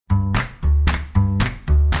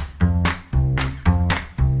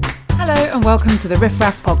and welcome to the Riff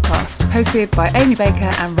Raff podcast, hosted by Amy Baker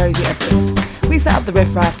and Rosie Edwards. We set up the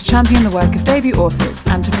Riff Raff to champion the work of debut authors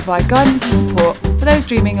and to provide guidance and support for those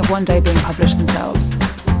dreaming of one day being published themselves.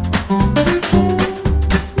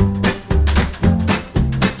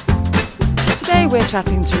 Today we're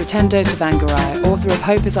chatting to Rutendo Tavengerwei, author of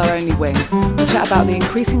Hope is Our Only Wing. We'll chat about the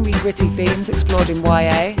increasingly gritty themes explored in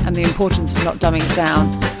YA and the importance of not dumbing it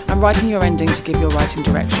down, and writing your ending to give your writing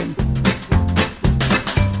direction.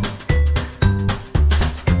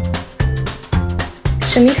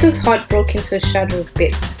 Shamiso's heart broke into a shudder of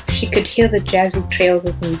bits. She could hear the jazzy trails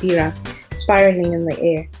of Mbira spiraling in the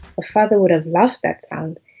air. Her father would have loved that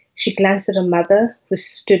sound. She glanced at her mother, who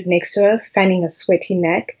stood next to her, fanning a sweaty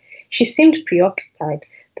neck. She seemed preoccupied.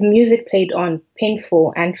 The music played on,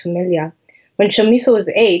 painful and familiar. When Shamiso was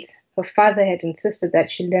 8, her father had insisted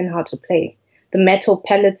that she learn how to play. The metal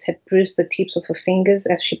pellets had bruised the tips of her fingers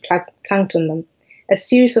as she clunked on them, a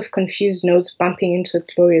series of confused notes bumping into a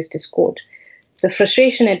glorious discord. The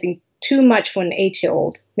frustration had been too much for an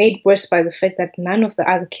 8-year-old, made worse by the fact that none of the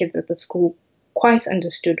other kids at the school quite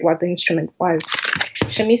understood what the instrument was.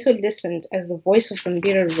 Shamiso listened as the voice of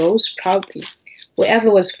Mbira rose proudly. Whoever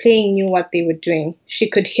was playing knew what they were doing. She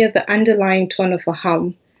could hear the underlying tone of a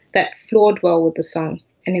hum that flowed well with the song,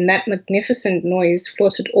 and in that magnificent noise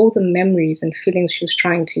floated all the memories and feelings she was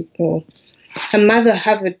trying to ignore. Her mother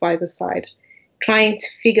hovered by the side, trying to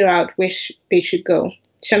figure out where they should go.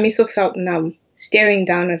 Shamiso felt numb, staring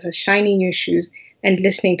down at her shiny new shoes and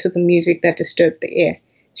listening to the music that disturbed the air.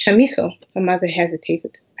 Shamiso, her mother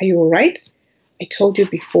hesitated. Are you all right? I told you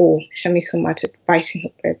before, Shamiso muttered, biting her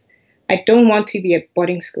breath. I don't want to be at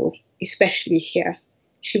boarding school, especially here.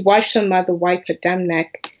 She watched her mother wipe her damp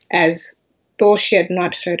neck as though she had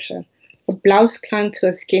not heard her. Her blouse clung to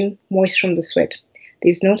her skin, moist from the sweat.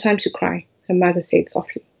 There's no time to cry, her mother said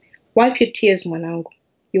softly. Wipe your tears, Mwanangu.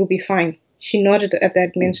 You'll be fine. She nodded at the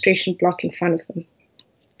administration block in front of them.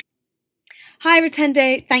 Hi,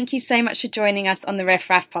 Rutendo. Thank you so much for joining us on the Riff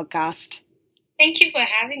Raff podcast. Thank you for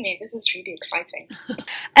having me. This is really exciting.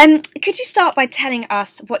 Could you start by telling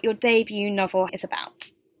us what your debut novel is about?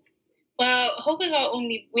 Well, Hope is Our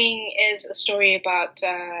Only Wing is a story about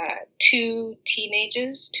two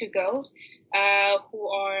teenagers, two girls, who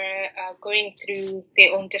are going through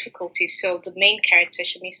their own difficulties. So the main character,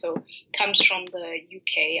 Shamiso, comes from the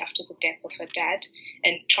UK after the death of her dad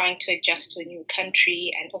and trying to adjust to a new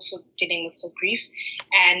country and also dealing with her grief,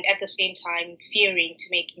 and at the same time fearing to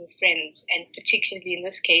make new friends. And particularly in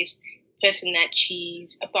this case, the person that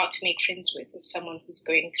she's about to make friends with is someone who's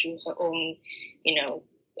going through her own,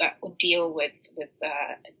 ordeal with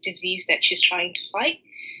a disease that she's trying to fight.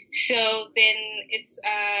 So then it's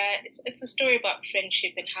a story about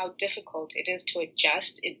friendship and how difficult it is to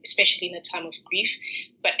adjust, especially in a time of grief.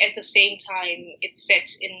 But at the same time, it's set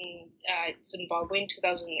in Zimbabwe in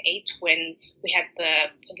 2008 when we had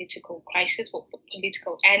the political crisis, well, the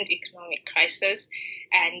political and economic crisis,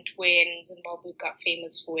 and when Zimbabwe got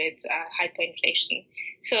famous for its hyperinflation.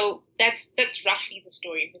 So that's roughly the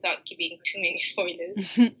story without giving too many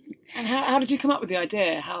spoilers. And how did you come up with the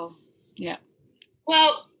idea?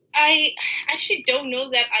 Well, I actually don't know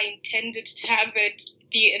that I intended to have it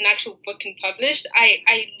be an actual book and published.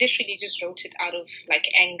 I literally just wrote it out of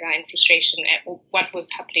anger and frustration at what was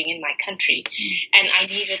happening in my country. And I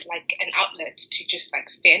needed an outlet to just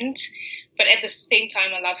vent. But at the same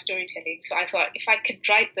time, I love storytelling. So I thought if I could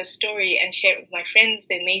write the story and share it with my friends,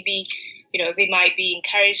 then maybe, they might be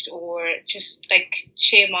encouraged or just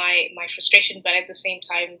share my frustration, but at the same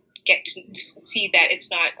time, get to see that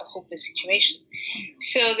it's not a hopeless situation.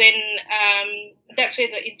 So then that's where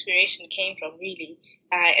the inspiration came from, really.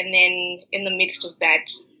 And then in the midst of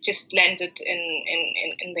that, just landed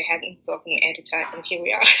in the hands of an editor, and here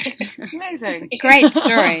we are. Amazing. Great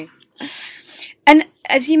story. And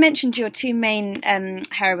as you mentioned, your two main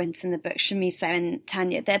heroines in the book, Shamiso and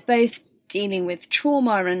Tanya, they're both dealing with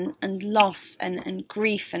trauma and loss and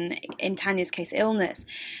grief and, in Tanya's case, illness.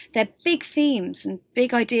 They're big themes and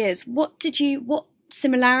big ideas. What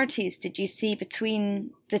similarities did you see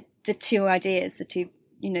between the two ideas,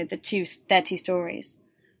 their two stories?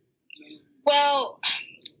 Well,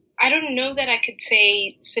 I don't know that I could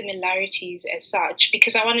say similarities as such,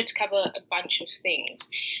 because I wanted to cover a bunch of things.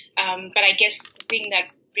 But I guess the thing that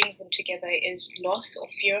brings them together is loss or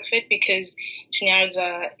fear of it, because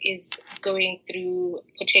Tanya is going through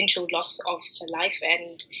potential loss of her life,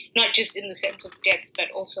 and not just in the sense of death, but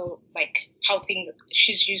also how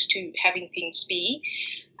she's used to having things be,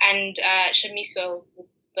 and Shamiso with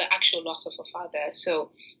the actual loss of her father.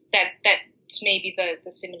 So that's maybe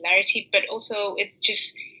the similarity, but also it's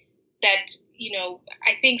just that,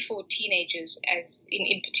 I think for teenagers, as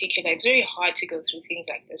in particular, it's very hard to go through things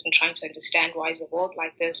like this and trying to understand why is the world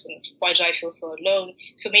like this and why do I feel so alone.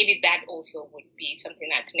 So maybe that also would be something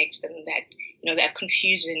that connects them, that, that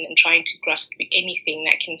confusion and trying to grasp anything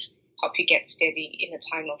that can help you get steady in a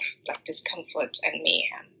time of like discomfort and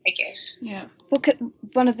mayhem, I guess. Yeah. Well,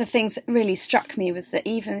 one of the things that really struck me was that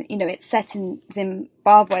even, it's set in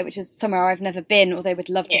Zimbabwe, which is somewhere I've never been, although would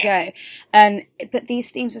love to go. But these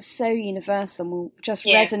themes are so universal and will just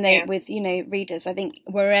resonate with, readers, I think,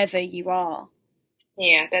 wherever you are.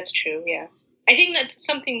 Yeah, that's true. Yeah. I think that's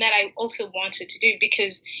something that I also wanted to do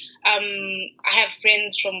because I have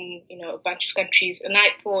friends from a bunch of countries, and I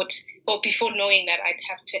thought, before knowing that I'd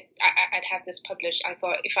have this published, I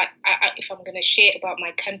thought if I'm going to share about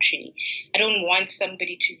my country, I don't want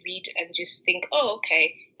somebody to read and just think, oh,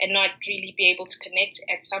 okay, and not really be able to connect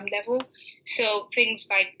at some level. So things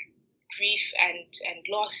like grief and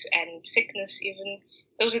loss and sickness, even.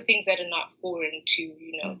 Those are things that are not foreign to,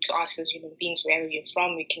 to us as human beings, wherever you're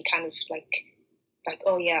from. We can kind of like,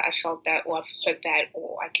 oh yeah, I felt that, or I've heard that,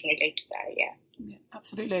 or I can relate to that. Yeah,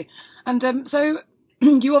 absolutely. And so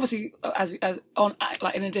you obviously, as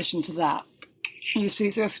in addition to that,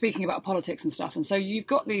 you're speaking about politics and stuff, and so you've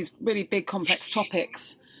got these really big, complex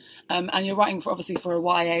topics, and you're writing for a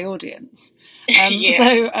YA audience.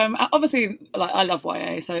 So obviously, I love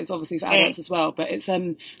YA, so it's obviously for adults as well. But it's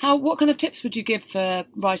what kind of tips would you give for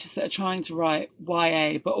writers that are trying to write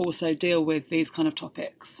YA but also deal with these kind of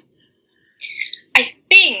topics? I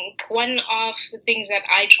think one of the things that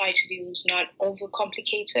I try to do is not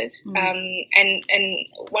overcomplicated. And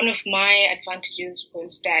one of my advantages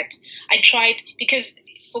was that I tried, because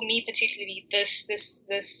for me particularly, this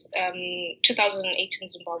 2008 in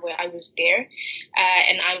Zimbabwe, I was there,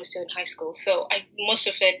 and I was still in high school. So most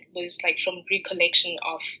of it was like from recollection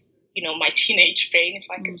of, my teenage brain, if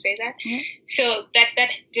I can say that. Mm. So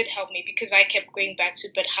that did help me, because I kept going back to,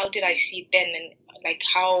 but how did I see it then? And like,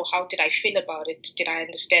 how did I feel about it? Did I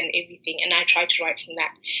understand everything? And I tried to write from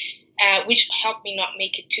that, which helped me not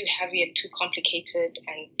make it too heavy and too complicated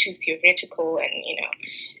and too theoretical. And,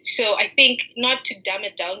 so I think not to dumb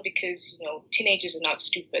it down, because, teenagers are not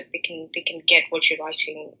stupid. They can get what you're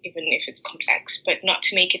writing, even if it's complex, but not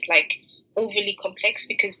to make it like overly complex,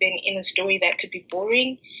 because then in a story that could be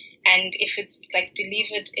boring. And if it's like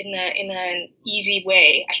delivered in an easy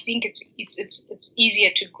way, I think it's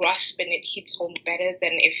easier to grasp and it hits home better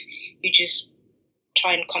than if you just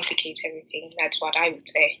try and complicate everything. That's what I would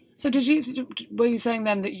say. So were you saying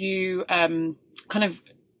then that you kind of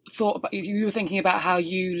thought about, you were thinking about how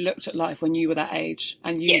you looked at life when you were that age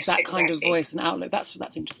and used that kind of voice and outlook? That's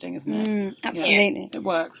interesting, isn't it? Absolutely. Yeah, it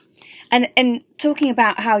works. And talking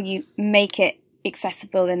about how you make it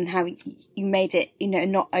accessible and how you made it,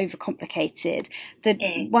 not overcomplicated.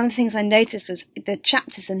 One of the things I noticed was the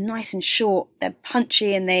chapters are nice and short, they're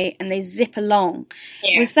punchy, and they zip along.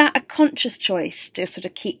 Yeah. Was that a conscious choice to sort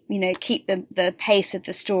of keep the pace of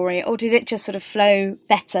the story, or did it just sort of flow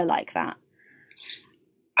better like that?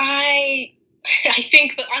 I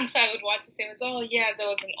think the answer I would want to say was, oh yeah, that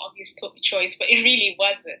was an obvious choice, but it really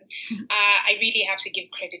wasn't. I really have to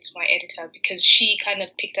give credit to my editor, because she kind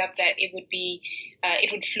of picked up that it would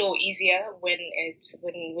flow easier when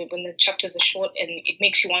the chapters are short, and it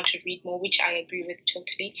makes you want to read more, which I agree with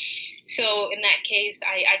totally. So in that case,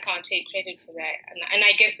 I can't take credit for that, and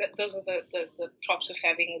I guess that those are the props of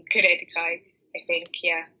having a good editor, I think,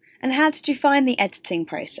 yeah. And how did you find the editing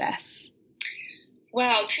process?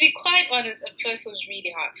 Well, to be quite honest, at first it was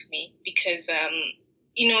really hard for me, because,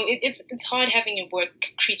 it's hard having your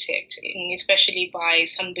work critiqued, especially by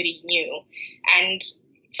somebody new. And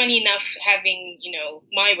funny enough, having,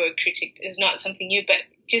 my work critiqued is not something new, but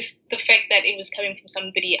just the fact that it was coming from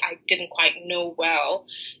somebody I didn't quite know well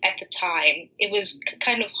at the time, it was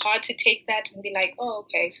kind of hard to take that and be like, oh,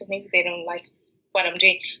 okay, so maybe they don't like what I'm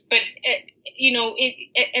doing. But,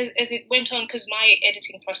 as it went on, because my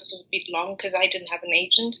editing process was a bit long because I didn't have an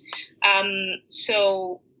agent.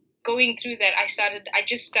 So going through that, I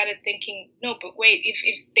just started thinking, no, but wait,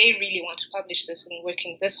 if they really want to publish this and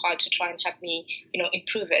working this hard to try and have me,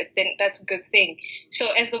 improve it, then that's a good thing.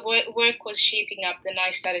 So as the work was shaping up, then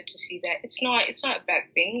I started to see that it's not a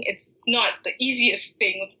bad thing. It's not the easiest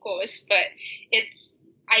thing, of course, but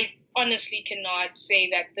I honestly cannot say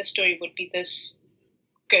that the story would be this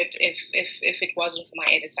good if it wasn't for my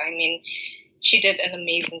editor. I mean, she did an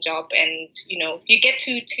amazing job, and you get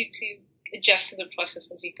to adjust to the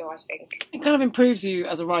process as you go, I think. It kind of improves you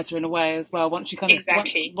as a writer in a way as well. Once you kind of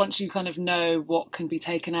Exactly. once you kind of know what can be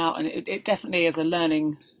taken out, and it definitely is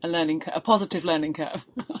a positive learning curve.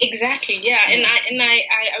 Exactly, yeah. And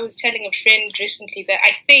I was telling a friend recently that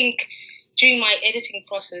I think during my editing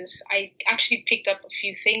process, I actually picked up a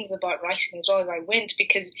few things about writing as well as I went,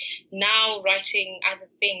 because now writing other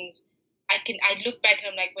things, I look back and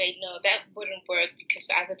I'm like, wait, no, that wouldn't work because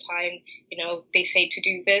at the time, they say to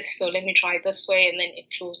do this, so let me try this way, and then it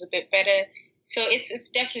flows a bit better. So it's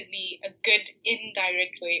definitely a good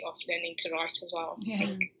indirect way of learning to write as well.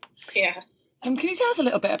 Yeah. Yeah. Can you tell us a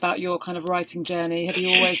little bit about your kind of writing journey? Have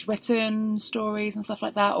you always written stories and stuff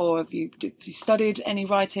like that, or have you studied any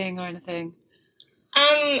writing or anything?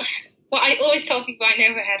 Well, I always tell people I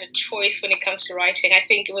never had a choice when it comes to writing. I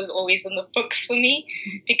think it was always in the books for me,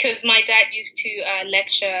 because my dad used to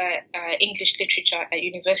lecture English literature at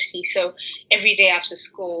university. So every day after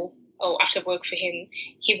school, or after work for him,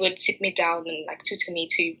 he would sit me down and tutor me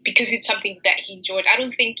because it's something that he enjoyed. I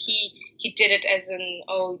don't think he did it as in,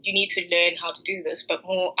 oh, you need to learn how to do this, but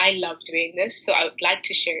more, I love doing this, so I would like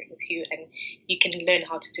to share it with you and you can learn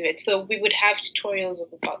how to do it. So we would have tutorials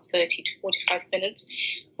of about 30 to 45 minutes,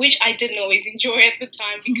 which I didn't always enjoy at the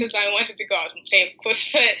time because I wanted to go out and play, of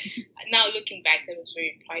course, but now looking back, that was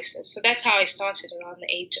very priceless. So that's how I started around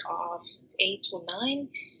the age of 8 or 9.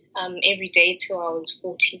 Every day till I was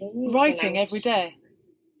 14. Writing every day?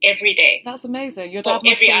 Every day. That's amazing. Your dad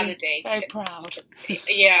must every be other day. very proud.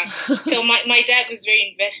 Yeah. So my dad was very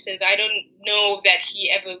invested. I don't know that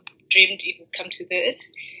he ever dreamed it would come to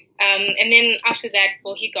this. And then after that,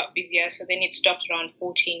 well, he got busier, so then it stopped around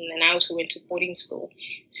 14, and I also went to boarding school.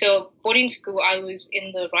 So boarding school, I was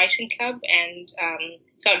in the writing club, and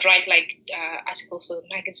so I'd write articles for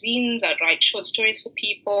magazines, I'd write short stories for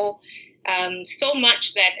people. So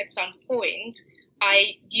much that at some point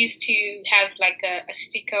I used to have a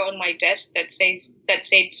sticker on my desk that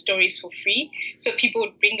said stories for free. So people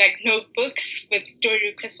would bring notebooks with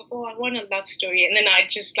story requests of, I want a love story, and then I'd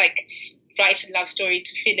just write a love story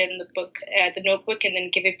to fill in the notebook, and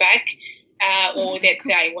then give it back. Or they'd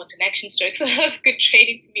say I want an action story. So that was good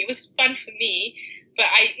training for me. It was fun for me, but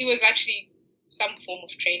it was actually some form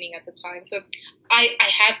of training at the time. So I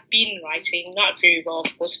have been writing, not very well,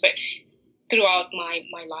 of course, but throughout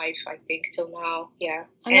my life, I think, till now, yeah.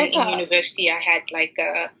 And in university, I had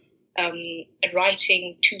a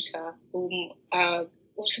writing tutor who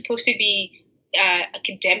was supposed to be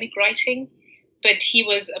academic writing, but he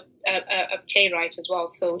was a playwright as well.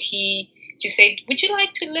 So he just said, would you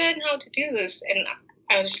like to learn how to do this? And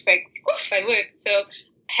I was just like, of course I would. So I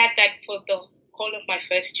had that for the whole of my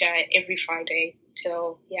first year every Friday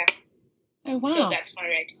till, yeah. Oh, wow. So that's my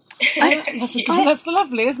writing. That's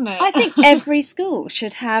lovely, isn't it? I think every school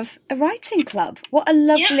should have a writing club. What a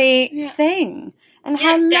lovely thing. And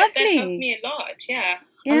how lovely. That taught me a lot, yeah.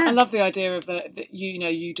 Yeah. I love the idea of that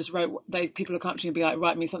you just wrote, people would come to you and be like,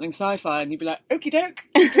 write me something sci-fi, and you'd be like, okie doke,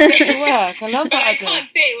 just get to work. I love that idea. I can't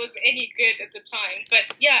say it was any good at the time,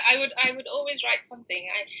 but yeah, I would always write something.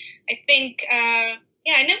 I think, I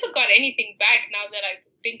never got anything back now that I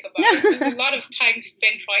think about it. There's a lot of time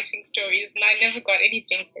spent writing stories, and I never got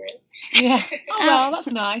anything for it. Yeah. Oh, well,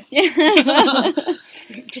 that's nice.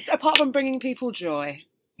 Just apart from bringing people joy.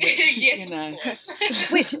 Yes, of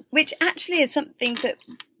course. which actually is something that,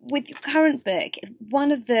 with your current book,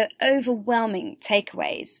 one of the overwhelming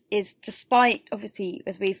takeaways is, despite, obviously,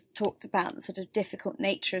 as we've talked about, the sort of difficult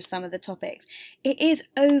nature of some of the topics, it is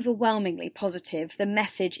overwhelmingly positive. The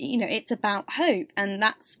message, it's about hope, and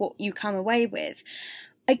that's what you come away with.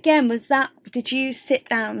 Again, did you sit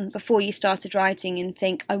down before you started writing and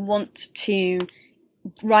think, I want to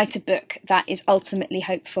write a book that is ultimately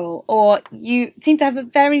hopeful? Or you seem to have a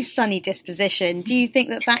very sunny disposition. Do you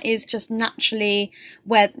think that is just naturally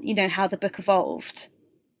where, how the book evolved?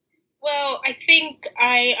 Well, I think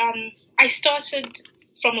I started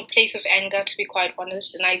from a place of anger, to be quite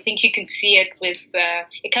honest, and I think you can see it with,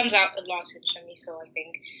 it comes out a lot in Shamiso, I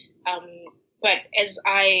think. But as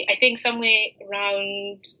I think somewhere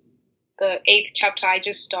around the 8th chapter, I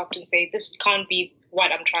just stopped and said, this can't be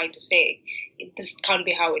what I'm trying to say. This can't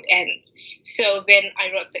be how it ends. So then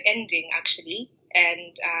I wrote the ending, actually,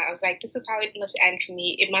 and I was like, this is how it must end for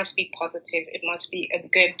me. It must be positive. It must be a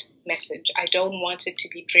good message. I don't want it to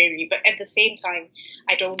be dreary, but at the same time,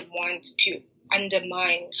 I don't want to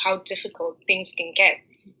undermine how difficult things can get.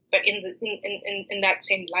 But in that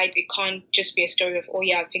same light, it can't just be a story of, oh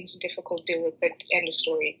yeah, things are difficult, deal with it, end of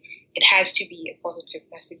story. It has to be a positive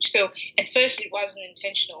message. So at first it wasn't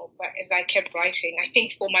intentional, but as I kept writing, I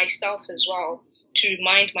think for myself as well, to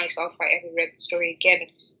remind myself if I ever read the story again,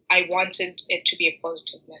 I wanted it to be a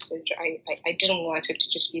positive message. I didn't want it to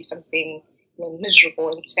just be something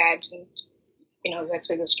miserable and sad, and that's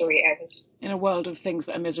where the story ends. In a world of things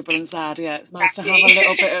that are miserable and sad, it's nice to have a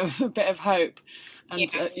little bit of hope.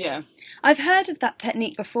 And I've heard of that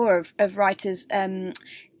technique before of writers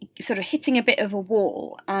sort of hitting a bit of a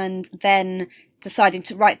wall and then deciding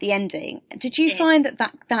to write the ending. Did you find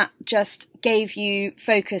that just gave you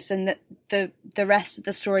focus, and that the rest of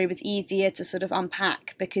the story was easier to sort of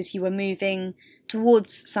unpack because you were moving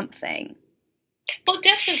towards something? Well,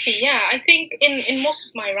 definitely, yeah. I think in most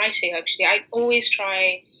of my writing, actually, I always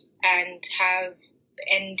try and have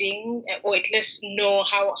the ending, or at least know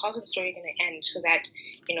how's the story going to end, so that,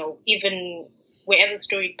 even wherever the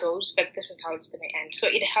story goes, but this is how it's going to end. So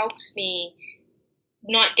it helps me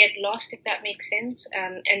not get lost, if that makes sense.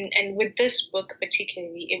 And with this book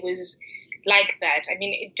particularly, it was like that. I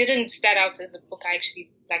mean, it didn't start out as a book I actually,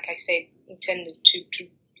 like I said, intended to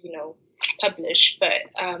publish, but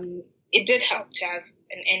it did help to have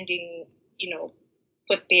an ending,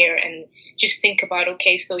 put there, and just think about,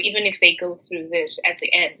 okay, so even if they go through this at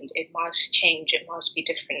the end, it must change, it must be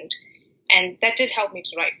different. And that did help me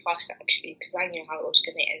to write faster, actually, because I knew how it was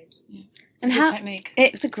going to end. Yeah. And how technique?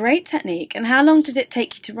 It was a great technique. And how long did it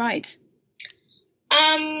take you to write?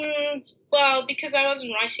 Well, because I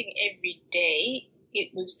wasn't writing every day,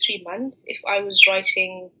 it was 3 months. If I was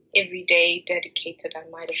writing every day dedicated, I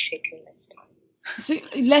might have taken less time. So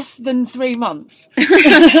less than 3 months? No,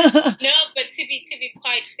 but to be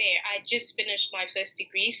quite fair, I just finished my first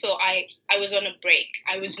degree, so I was on a break.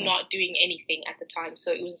 I was not doing anything at the time,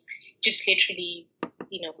 so it was just literally,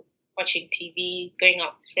 watching TV, going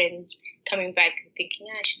out with friends, coming back and thinking,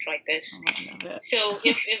 I should write this. So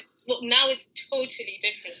now it's totally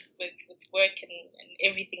different with work and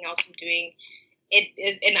everything else I'm doing.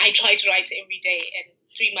 And I try to write every day, and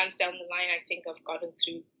 3 months down the line, I think I've gotten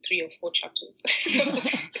through 3 or 4 chapters. So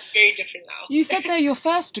it's very different now. You said they're your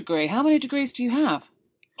first degree. How many degrees do you have?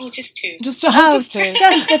 Oh, just 2. Just 2. Just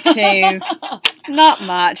the 2. Not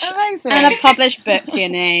much. Amazing. And a published book to your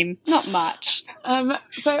name. Not much.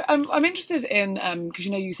 So I'm interested in, because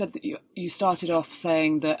you said that you started off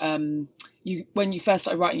saying that when you first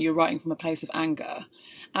started writing, you were writing from a place of anger.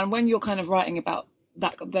 And when you're kind of writing about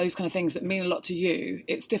those kind of things that mean a lot to you,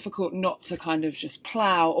 it's difficult not to kind of just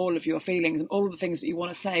plough all of your feelings and all of the things that you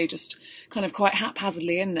want to say just kind of quite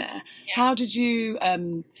haphazardly in there. Yeah. How did you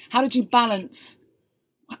balance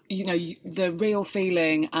the real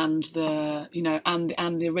feeling and the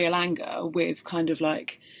and the real anger with kind of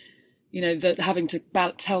like having to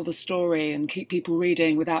tell the story and keep people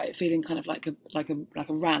reading without it feeling kind of like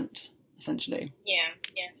a rant, essentially?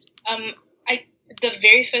 The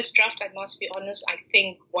very first draft, I must be honest, I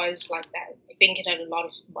think was like that. I think it had a lot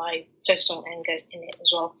of my personal anger in it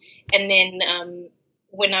as well. And then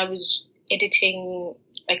when I was editing,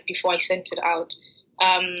 like before I sent it out,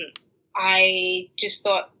 I just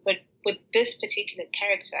thought, but would this particular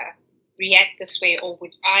character react this way, or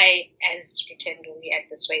would I, as Rutendo, react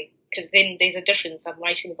this way? Because then there's a difference. I'm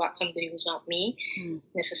writing about somebody who's not me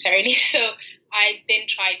necessarily. So I then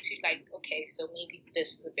tried to okay, so maybe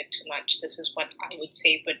this is a bit too much. This is what I would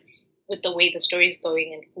say, but with the way the story is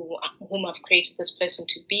going and whom I've created this person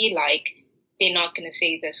to be like, they're not going to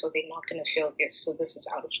say this, or they're not going to feel this, so this is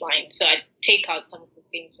out of line. So I'd take out some of the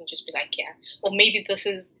things and just be like, yeah, or maybe this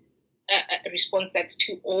is a response that's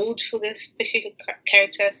too old for this particular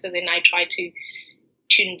character. So then I try to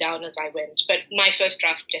tune down as I went, but my first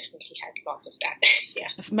draft definitely had lots of that. Yeah,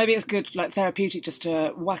 maybe it's good, like therapeutic, just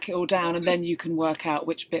to whack it all down, and then you can work out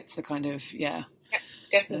which bits are kind of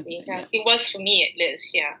definitely. It was for me at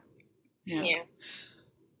least. Yeah.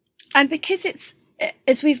 And because it's,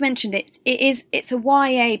 as we've mentioned, it's a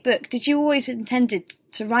YA book. Did you always intended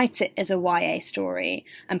to write it as a YA story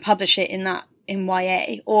and publish it in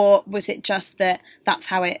YA, or was it just that that's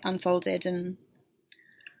how it unfolded? And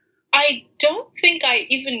I don't think I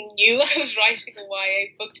even knew I was writing a YA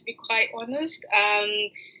book, to be quite honest.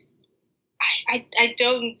 I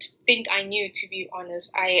don't think I knew, to be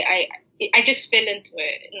honest. I just fell into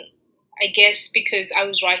it. And I guess because I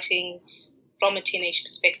was writing from a teenage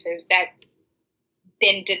perspective, that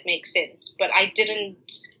then did make sense. But I didn't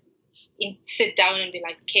sit down and be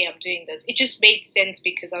like, okay, I'm doing this. It just made sense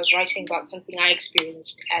because I was writing about something I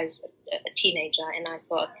experienced as a teenager, and I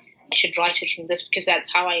thought I should write it from this because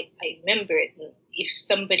that's how I remember it. And if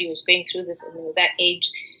somebody was going through this and they were that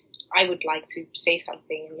age, I would like to say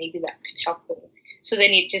something and maybe that could help them. So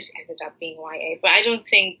then it just ended up being YA. But I don't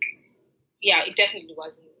think, it definitely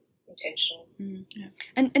wasn't intentional.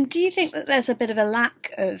 And do you think that there's a bit of a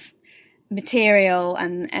lack of material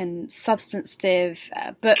and substantive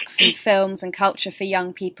books and films and culture for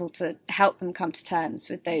young people to help them come to terms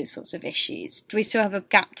with those sorts of issues? Do we still have a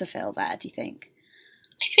gap to fill there, do you think?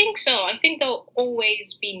 I think so. I think there'll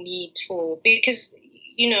always be need for, because,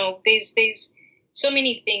 you know, there's so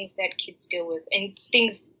many things that kids deal with, and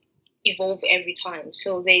things evolve every time.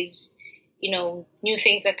 So there's, you know, new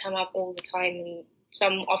things that come up all the time, and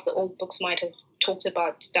some of the old books might have talked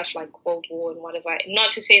about stuff like World War and whatever.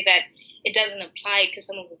 Not to say that it doesn't apply, because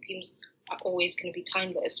some of the themes are always going to be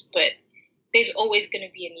timeless, but there's always going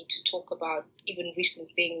to be a need to talk about even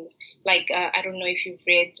recent things. Like, I don't know if you've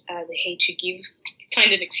read The Hate You Give.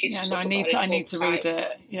 Find an excuse to talk about it. I need to read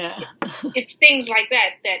it. Yeah. It's things like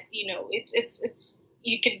that, you know, it's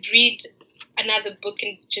you could read another book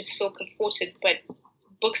and just feel comforted, but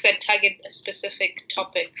books that target a specific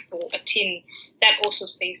topic for a teen, that also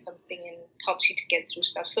says something and helps you to get through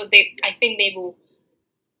stuff. So I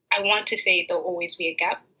want to say there'll always be a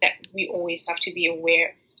gap that we always have to be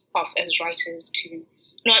aware of as writers, to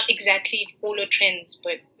not exactly follow trends,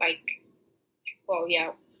 but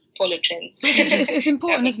follow trends. It's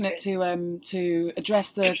important, isn't it, to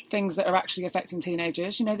address the things that are actually affecting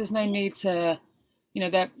teenagers. You know, there's no need to, you know,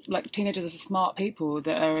 they're like, teenagers are smart people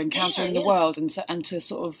that are encountering the world, and to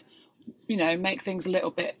sort of, you know, make things a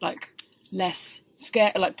little bit like less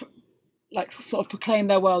scary, like sort of proclaim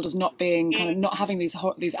their world as not being kind of not having these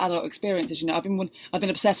adult experiences. You know, I've been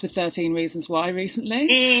obsessed with 13 Reasons Why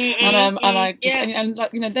recently, and I just and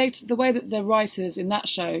like, you know, the way that the writers in that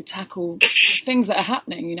show tackle things that are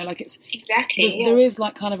happening, you know, like it's exactly there is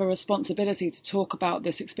like kind of a responsibility to talk about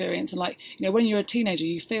this experience, and like, you know, when you're a teenager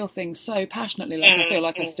you feel things so passionately, like I feel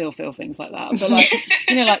like I still feel things like that, but like,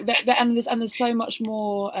 you know, like and there's so much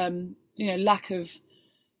more you know, lack of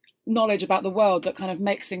knowledge about the world that kind of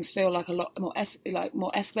makes things feel like a lot more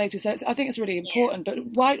more escalated. So I think it's really important. But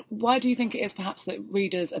why do you think it is perhaps that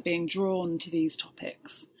readers are being drawn to these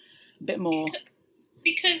topics a bit more?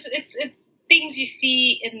 Because it's things you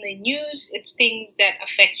see in the news. It's things that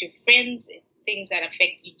affect your friends. It's things that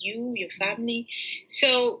affect you, your family.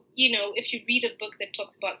 So, you know, if you read a book that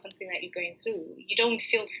talks about something that you're going through, you don't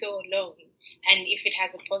feel so alone. And if it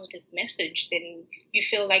has a positive message, then you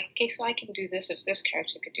feel like, okay, so I can do this if this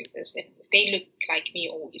character could do this, if they look like me,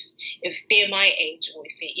 or if they're my age, or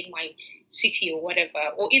if they're in my city or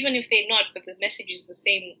whatever, or even if they're not, but the message is the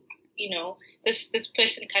same, you know, this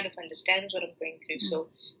person kind of understands what I'm going through. So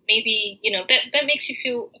maybe, you know, that makes you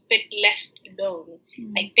feel a bit less alone,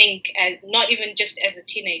 I think, as not even just as a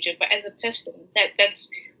teenager, but as a person. That's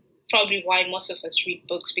probably why most of us read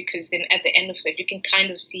books, because then at the end of it you can kind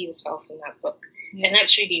of see yourself in that book, and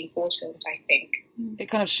that's really important, I think. It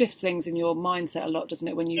kind of shifts things in your mindset a lot, doesn't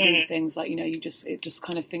it, when you read things like, you know, it just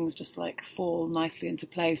kind of things just like fall nicely into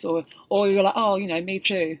place, or you're like, oh, you know, me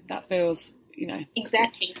too, that feels, you know,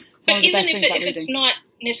 exactly. But even if it's not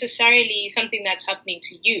necessarily something that's happening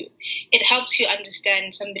to you, it helps you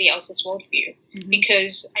understand somebody else's worldview.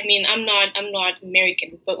 Because I mean, I'm not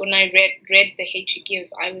American, but when I read The Hate You Give,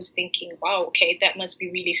 I was thinking, wow, okay, that must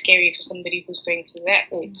be really scary for somebody who's going through that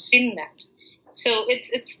or seen that. So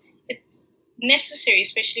it's necessary,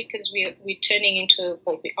 especially because we're turning into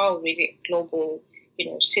what we are really global,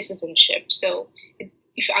 you know, citizenship. So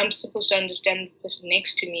if I'm supposed to understand the person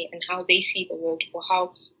next to me and how they see the world, or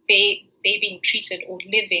how they're being treated or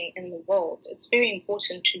living in the world, it's very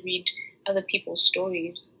important to read other people's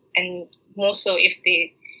stories, and more so if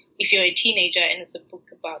you're a teenager and it's a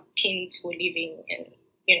book about teens who are living, and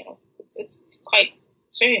you know, it's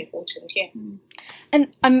very important, yeah. And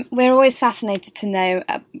we're always fascinated to know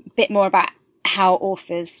a bit more about how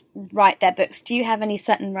authors write their books. Do you have any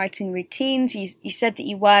certain writing routines? You said that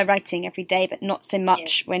you were writing every day, but not so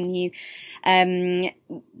much when you...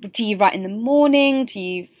 do you write in the morning? Do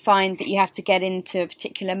you find that you have to get into a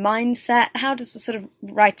particular mindset? How does the sort of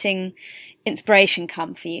writing inspiration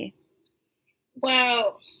come for you?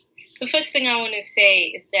 Well, the first thing I want to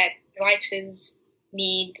say is that writers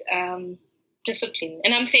need discipline.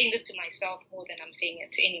 And I'm saying this to myself more than I'm saying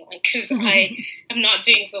it to anyone, because I am not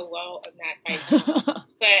doing so well on that right now.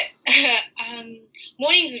 But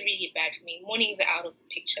mornings are really bad for me. Mornings are out of the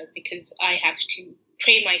picture because I have to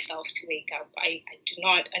pray myself to wake up. I do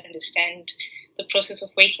not understand. The process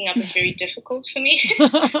of waking up is very difficult for me.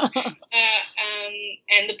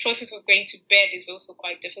 And the process of going to bed is also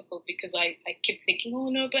quite difficult, because I keep thinking, oh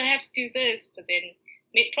no, but I have to do this. But then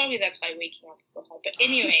probably that's why waking up is so hard. But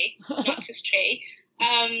anyway, not to stray.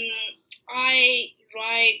 I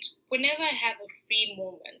write whenever I have a free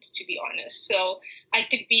moment, to be honest. So I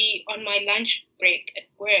could be on my lunch break at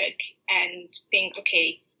work and think,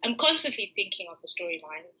 okay, I'm constantly thinking of the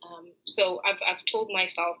storyline. So I've told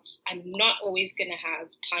myself I'm not always going to have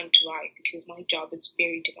time to write because my job is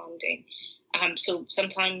very demanding. So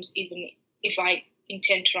sometimes even if I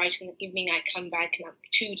intend to write in the evening, I come back and I'm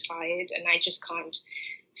too tired and I just can't.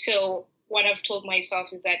 So what I've told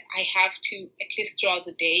myself is that I have to, at least throughout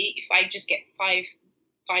the day, if I just get five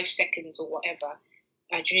seconds or whatever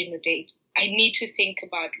during the day, I need to think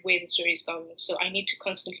about where the story is going. So I need to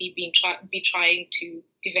constantly be trying to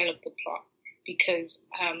develop the plot because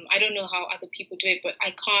I don't know how other people do it, but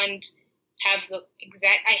I can't have the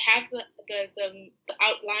exact. I have the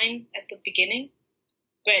outline at the beginning,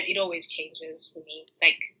 but it always changes for me.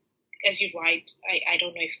 Like as you write, I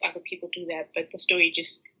don't know if other people do that, but the story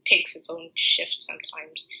just takes its own shift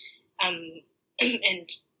sometimes,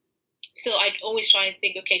 and. So I'd always try and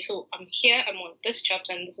think, okay, so I'm here, I'm on this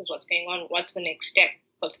chapter, and this is what's going on. What's the next step?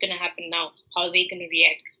 What's going to happen now? How are they going to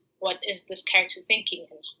react? What is this character thinking?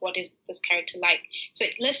 And what is this character like? So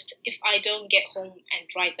at least if I don't get home and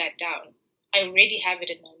write that down, I already have it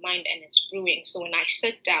in my mind and it's brewing. So when I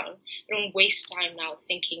sit down, I don't waste time now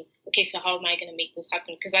thinking, okay, so how am I going to make this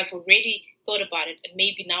happen? Because I've already thought about it, and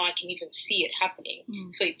maybe now I can even see it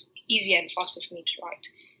happening. So it's easier and faster for me to write.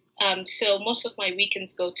 So most of my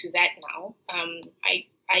weekends go to that now.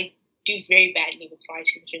 I do very badly with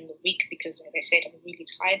writing during the week because, like I said, I'm really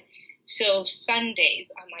tired. So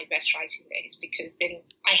Sundays are my best writing days because then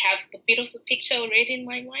I have a bit of the picture already in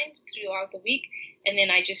my mind throughout the week, and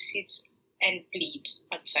then I just sit and bleed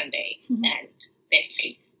on Sunday and then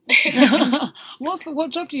sleep.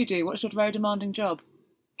 What job do you do? What's your very demanding job?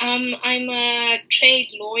 I'm a trade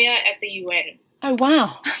lawyer at the UN. Oh,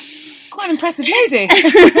 wow. Quite an impressive lady.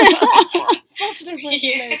 Such an impressive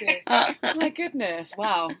lady. My goodness.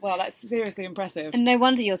 Wow. Well, that's seriously impressive. And no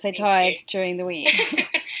wonder you're so tired during the week.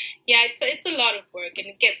 Yeah, it's a lot of work and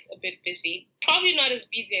it gets a bit busy. Probably not as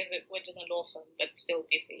busy as it would in a law firm, but still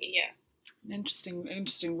busy, yeah. An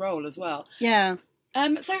interesting role as well. Yeah.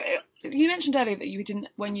 So you mentioned earlier that you didn't,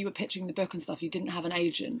 when you were pitching the book and stuff, you didn't have an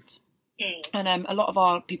agent. And a lot of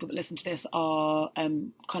our people that listen to this are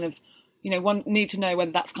kind of, need to know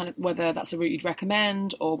whether that's a route you'd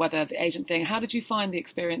recommend or whether the agent thing. How did you find the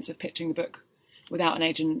experience of pitching the book without an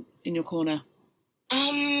agent in your corner?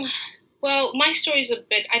 Well, my story is a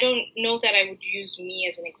bit, I don't know that I would use me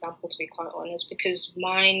as an example, to be quite honest, because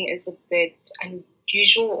mine is a bit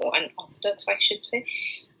unusual or unorthodox, I should say.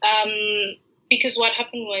 Because what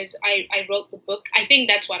happened was I wrote the book. I think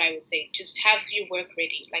that's what I would say. Just have your work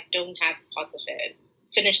ready. Like, don't have parts of it.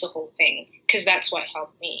 Finish the whole thing, because that's what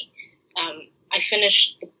helped me. I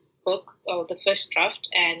finished the book, or the first draft,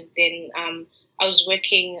 and then I was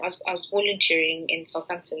volunteering in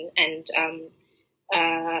Southampton and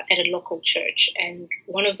at a local church. And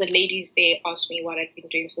one of the ladies there asked me what I'd been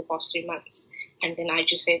doing for the past 3 months. And then I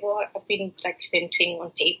just said, well, I've been venting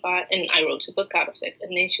on paper, and I wrote a book out of it.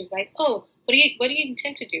 And then she was like, oh, what do you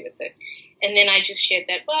intend to do with it? And then I just shared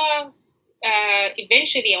that, well,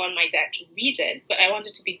 eventually I want my dad to read it, but I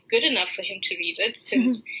wanted to be good enough for him to read it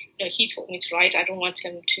since he taught me to write. I don't want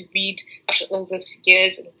him to read after all these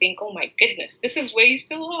years and think, oh my goodness, this is where you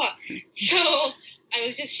still are. So I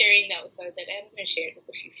was just sharing that with her, that I'm going to share it with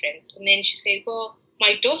a few friends. And then she said, well,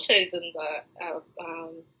 my daughter is in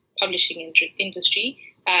the publishing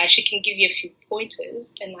industry. She can give you a few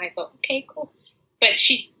pointers. And I thought, okay, cool. But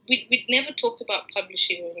we'd never talked about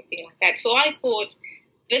publishing or anything like that. So I thought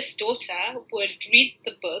this daughter would read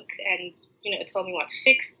the book and, tell me what to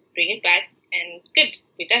fix, bring it back, and good,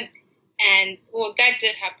 we're done. And, well, that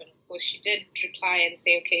did happen. Of course, she did reply and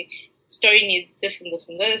say, okay, story needs this and this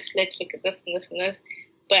and this. Let's look at this and this and this.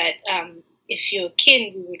 But if you're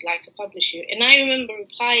keen, we would like to publish you. And I remember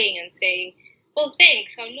replying and saying, well,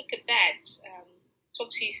 thanks, I'll look at that. Talk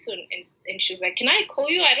to you soon. And she was like, can I call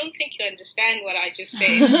you? I don't think you understand what I just said.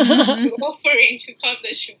 You're offering to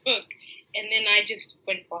publish your book. And then I just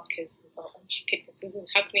went bonkers and thought, oh my goodness, this isn't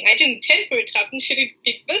happening. I didn't intend for it to happen. Should it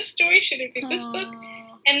be this story? Should it be this book?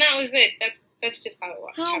 And that was it. That's just how it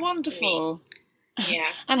was. How wonderful.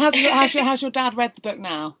 Yeah. And has your dad read the book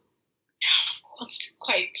now? I'm still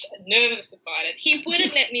quite nervous about it. He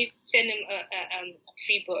wouldn't let me send him a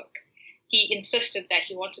free book. He insisted that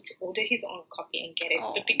he wanted to order his own copy and get it.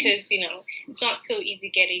 But because, it's not so easy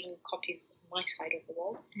getting copies on my side of the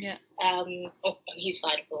world. Yeah. Or on his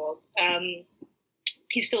side of the world.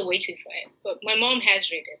 He's still waiting for it. But my mom has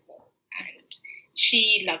read it, though. And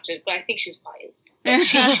she loved it, but I think she's biased. But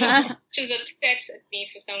she was upset at me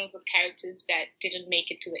for some of the characters that didn't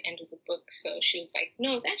make it to the end of the book. So she was like,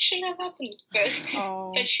 "No, that shouldn't have happened." But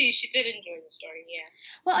she did enjoy the story. Yeah.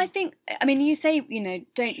 Well, I think, I mean, you say,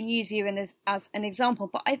 don't use you as an example,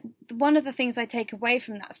 but one of the things I take away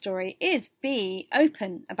from that story is be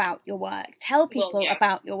open about your work. Tell people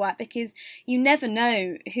about your work, because you never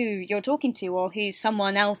know who you're talking to or who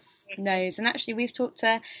someone else knows. And actually, we've talked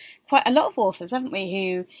to quite a lot of authors, haven't we,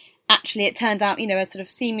 who actually it turned out, a sort of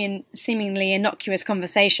seemingly innocuous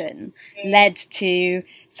conversation led to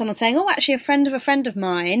someone saying, "Oh, actually, a friend of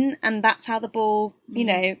mine," and that's how the ball,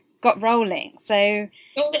 got rolling. So,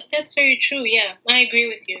 well, that's very true. Yeah, I agree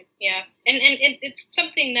with you. Yeah, and it's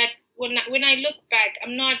something that when I look back,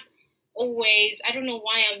 I'm not always. I don't know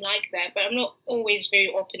why I'm like that, but I'm not always very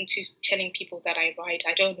open to telling people that I write.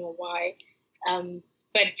 I don't know why.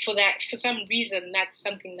 But for some reason, that's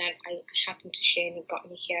something that I happen to share and it got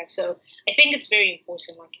me here. So I think it's very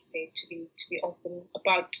important, like you say, to be open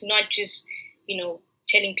about not just,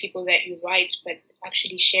 telling people that you write, but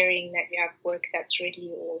actually sharing that you have work that's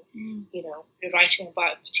ready, or, you're writing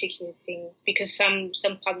about a particular thing. Because some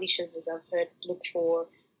publishers, as I've heard, look for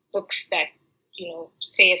books that,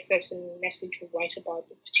 say a certain message or write about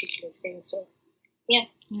a particular thing. So, yeah.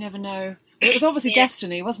 You never know. It was obviously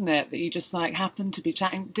destiny, wasn't it? That you just happened to be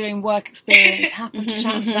doing work experience, happened to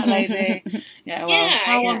chat to that lady. Yeah, well,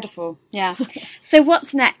 how wonderful. Yeah. So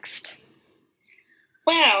what's next?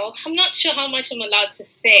 Well, I'm not sure how much I'm allowed to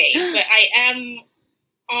say, but I am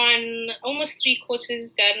on almost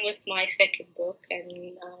 3/4 done with my second book,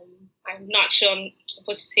 and I'm not sure I'm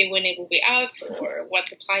supposed to say when it will be out or what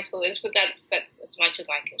the title is, but that's as much as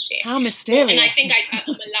I can share. How mysterious. And I think I'm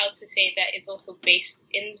allowed to say that it's also based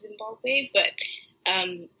in Zimbabwe, but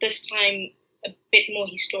this time a bit more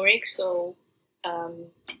historic. So I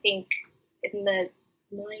think in the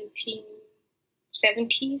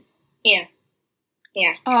 1970s. Yeah.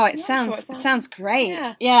 Yeah. Oh, it sounds great.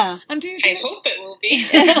 Yeah. And I hope it will be.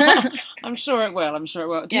 I'm sure it will.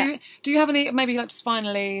 Do you have any, maybe just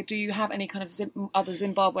finally, do you have any kind of other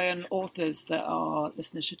Zimbabwean authors that our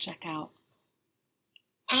listeners should check out?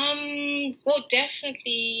 Well,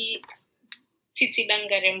 definitely Tsitsi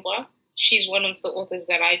Dangarembwa. She's one of the authors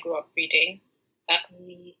that I grew up reading.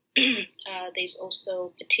 There's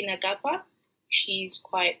also Bettina Gapa. She's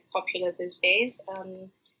quite popular these days.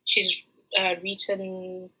 She's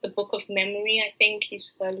written The Book of Memory, I think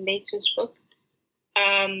is her latest book.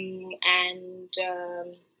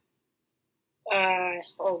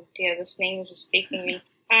 Oh dear, this name is escaping me.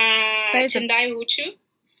 Tendai Huchu.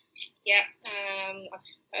 Yeah,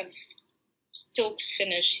 I've still to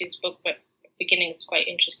finish his book, but the beginning is quite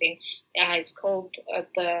interesting. It's called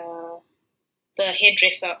The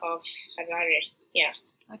Hairdresser of Harare. Yeah.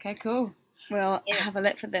 Okay, cool. We'll have a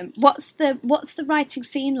look for them. What's the writing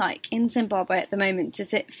scene like in Zimbabwe at the moment?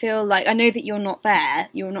 Does it feel like, I know that you're not there,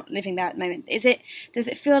 you're not living there at the moment. Does it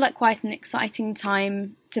feel like quite an exciting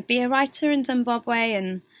time to be a writer in Zimbabwe?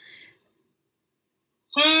 And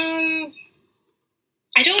I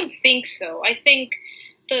don't think so. I think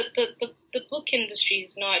the book industry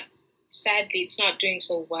is not. Sadly, it's not doing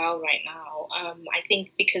so well right now. I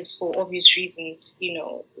think because for obvious reasons,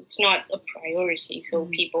 it's not a priority. So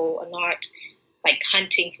people are not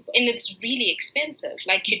hunting for, and it's really expensive.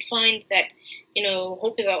 You'd find that,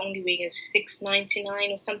 Hope Is Our Only Wing is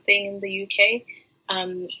 $6.99 or something in the UK.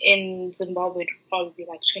 In Zimbabwe, it would probably be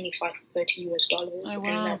 $25 to $30 US. Oh,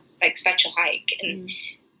 wow. And that's such a hike. And,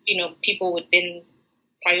 people would then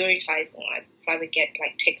prioritize, I'd rather get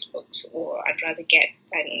textbooks, or I'd rather get,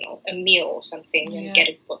 I don't know, a meal or something than get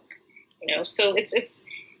a book, so it's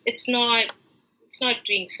not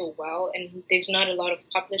doing so well, and there's not a lot of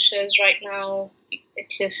publishers right now,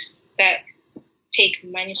 at least, that take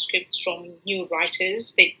manuscripts from new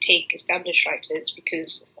writers. They take established writers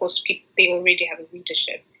because, of course, they already have a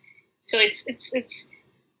readership. So it's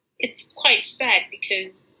quite sad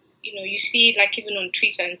because, you see, even on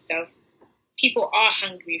Twitter and stuff, people are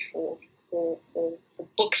hungry for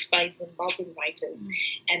books by Zimbabwean writers.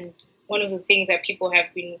 And one of the things that people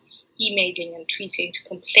have been emailing and tweeting to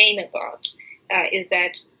complain about is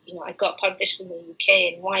that, I got published in the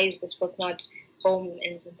UK, and why is this book not home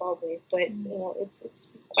in Zimbabwe? But,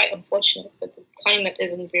 it's quite unfortunate, but the climate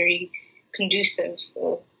isn't very conducive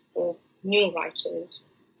for new writers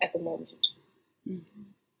at the moment. Yeah,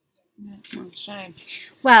 that's a shame.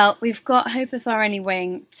 Well, we've got Hope Is Our Only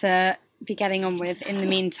Wing to be getting on with in the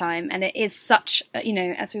meantime, and it is such,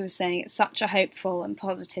 as we were saying, it's such a hopeful and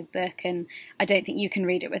positive book, and I don't think you can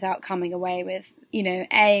read it without coming away with,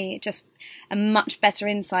 just a much better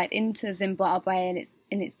insight into Zimbabwe and its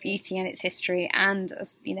in its beauty and its history, and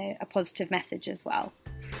as a positive message as well.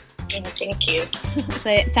 Yeah, thank you.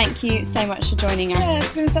 So thank you so much for joining us. Yeah,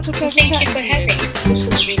 it's been such a pleasure. Thank you for having me. This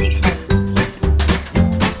was really fun.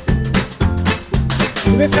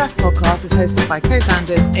 The Riff Raff podcast is hosted by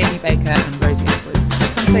co-founders Amy Baker and Rosie Edwards.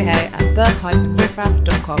 Come say hey at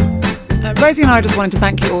the-riffraff.com. Rosie and I just wanted to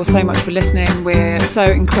thank you all so much for listening. We're so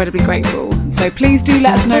incredibly grateful. So please do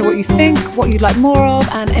let us know what you think, what you'd like more of,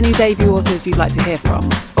 and any debut authors you'd like to hear from.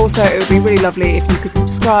 Also, it would be really lovely if you could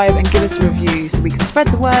subscribe and give us a review so we can spread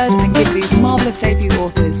the word and give these marvellous debut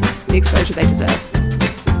authors the exposure they deserve.